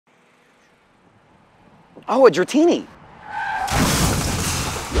Oh, a Dratini.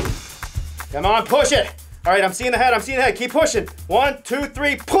 Come on, push it. All right, I'm seeing the head, Keep pushing. 1, 2,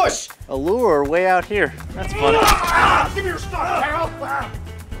 3, push. A lure way out here. That's funny. Give me your stuff, Carol.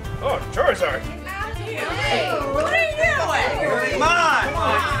 Oh, Charizard. Hey, what are you doing? Come on.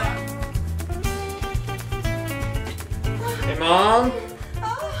 Hey, Mom.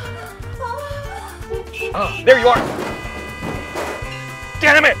 Oh, there you are.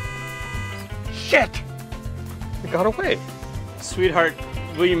 Damn it. Shit. It got away. Sweetheart,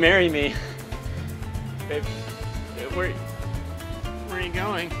 will you marry me? Babe, where are you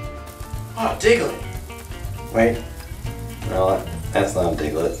going? Oh, Diglett. Wait. No, that's not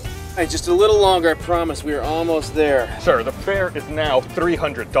Diglett. Hey, just a little longer, I promise. We are almost there. Sir, the fare is now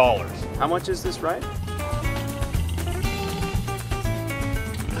 $300. How much is this ride?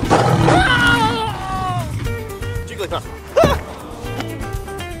 Jigglypuff.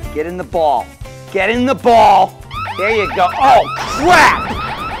 Get in the ball. Get in the ball. There you go. Oh, crap!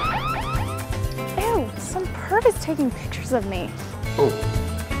 Ew, some perv is taking pictures of me. Oh.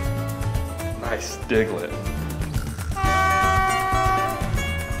 Nice Diglett.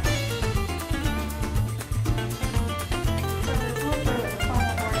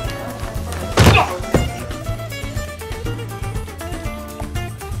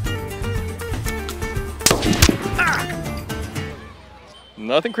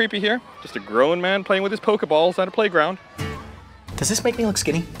 Nothing creepy here. Just a grown man playing with his Pokeballs at a playground. Does this make me look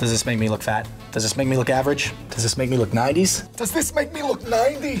skinny? Does this make me look fat? Does this make me look average? Does this make me look 90s? Does this make me look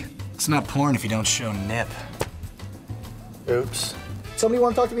 90? It's not porn if you don't show nip. Oops. Somebody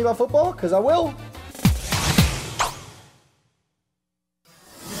want to talk to me about football? Because I will.